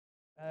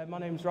My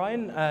name's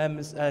Ryan. I'm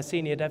a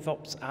senior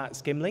DevOps at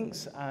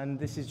Skimlinks, and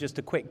this is just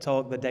a quick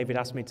talk that David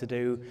asked me to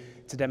do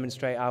to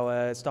demonstrate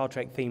our Star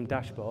Trek themed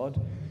dashboard.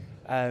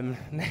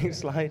 Next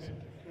slide.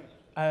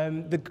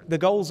 The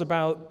goals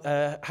about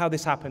how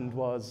this happened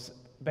was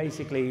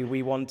basically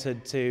we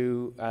wanted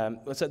to,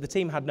 so the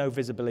team had no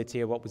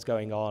visibility of what was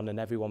going on, and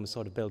everyone was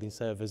sort of building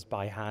servers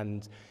by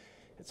hand.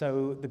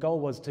 So the goal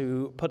was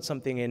to put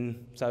something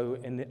in, so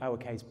in our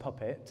case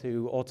Puppet,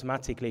 to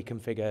automatically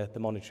configure the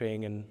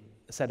monitoring and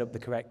set up the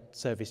correct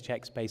service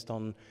checks based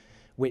on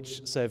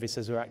which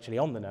services are actually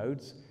on the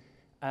nodes,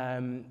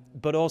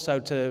 but also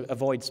to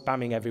avoid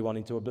spamming everyone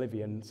into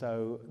oblivion.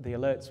 So the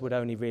alerts would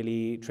only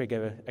really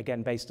trigger,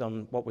 again, based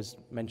on what was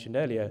mentioned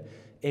earlier,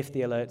 if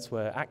the alerts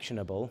were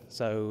actionable,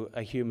 so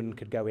a human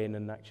could go in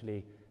and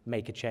actually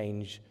make a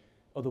change.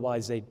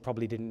 Otherwise, they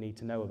probably didn't need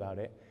to know about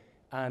it.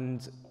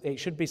 And it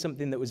should be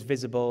something that was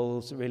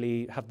visible, to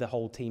really have the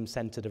whole team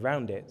centered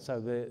around it. So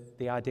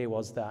the idea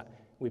was that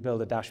we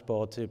build a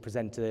dashboard to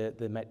present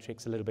the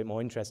metrics a little bit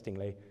more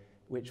interestingly,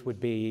 which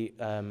would be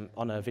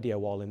on a video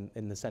wall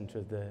in the center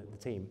of the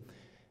team.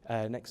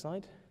 Next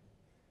slide.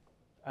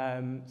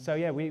 So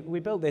yeah, we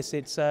built this.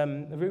 It's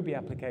a Ruby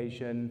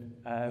application,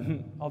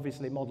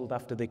 obviously modeled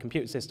after the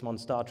computer system on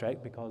Star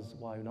Trek, because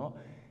why not?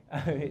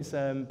 It's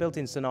built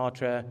in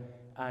Sinatra,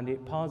 and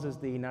it parses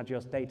the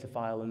Nagios data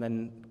file and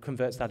then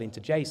converts that into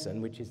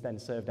JSON, which is then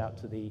served out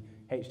to the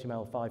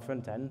HTML5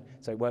 front end,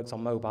 so it works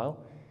on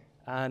mobile.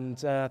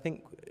 And I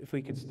think if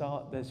we could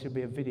start, there should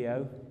be a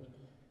video.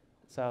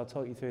 So I'll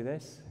talk you through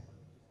this.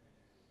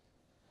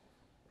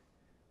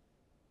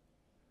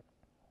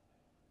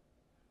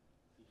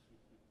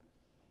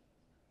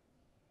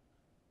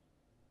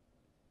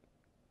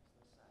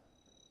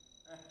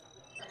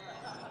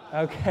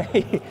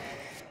 Okay.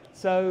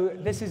 So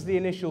this is the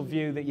initial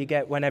view that you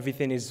get when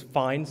everything is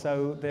fine.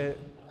 So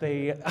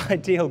the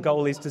ideal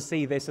goal is to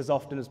see this as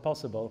often as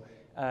possible.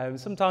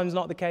 Sometimes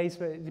not the case,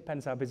 but it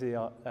depends how busy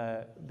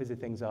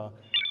things are.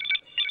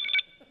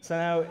 So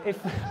now,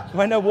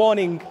 when a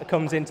warning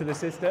comes into the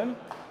system,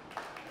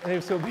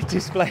 this will be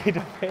displayed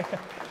up here.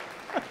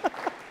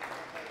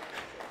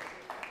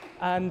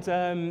 And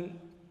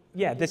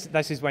yeah,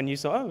 this is when you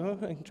saw, oh,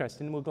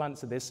 interesting, we'll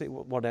glance at this, see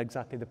what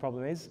exactly the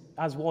problem is.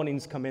 As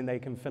warnings come in, they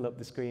can fill up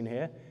the screen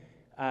here.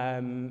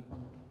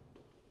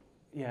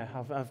 Yeah,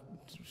 I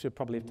should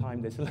probably have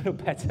timed this a little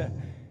better.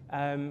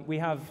 We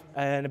have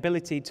an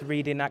ability to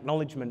read in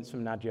acknowledgements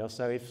from Nagios.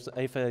 So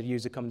if a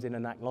user comes in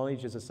and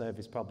acknowledges a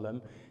service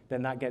problem,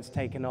 then that gets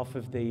taken off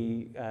of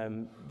the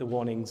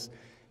warnings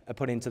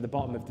put into the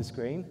bottom of the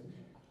screen,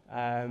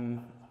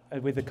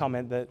 with the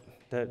comment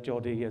that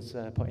Geordie has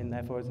put in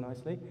there for us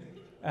nicely.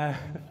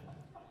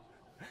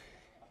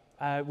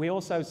 We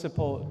also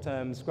support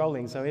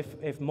scrolling, so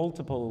if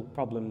multiple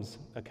problems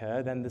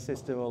occur, then the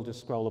system will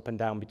just scroll up and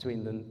down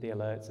between the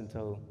alerts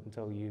until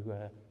you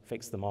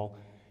fix them all.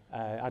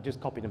 I just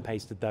copied and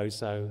pasted those,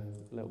 so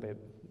a little bit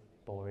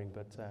boring,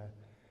 but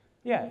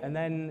yeah, and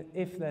then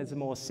if there's a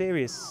more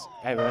serious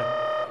error,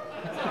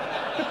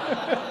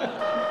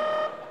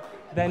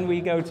 then we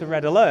go to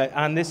red alert,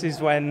 and this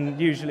is when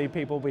usually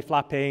people will be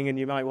flapping, and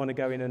you might want to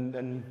go in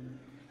and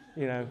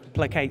you know,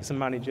 placate some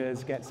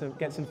managers, get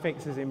some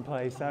fixes in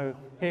place. So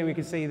here we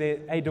can see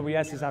that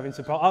AWS is having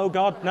support. Oh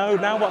God, no,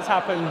 now what's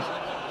happened?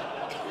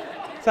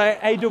 So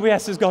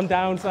AWS has gone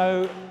down,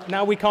 so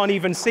now we can't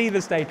even see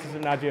the status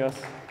of Nagios.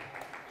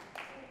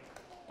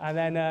 And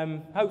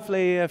then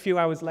hopefully a few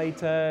hours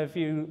later, a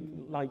few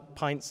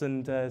pints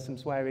and some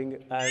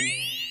swearing,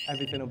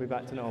 everything will be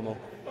back to normal.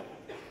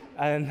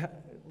 And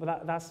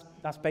well,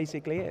 that's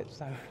basically it.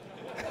 So.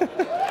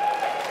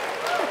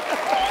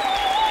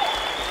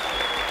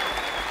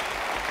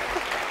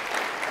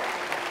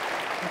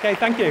 Okay,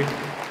 thank you.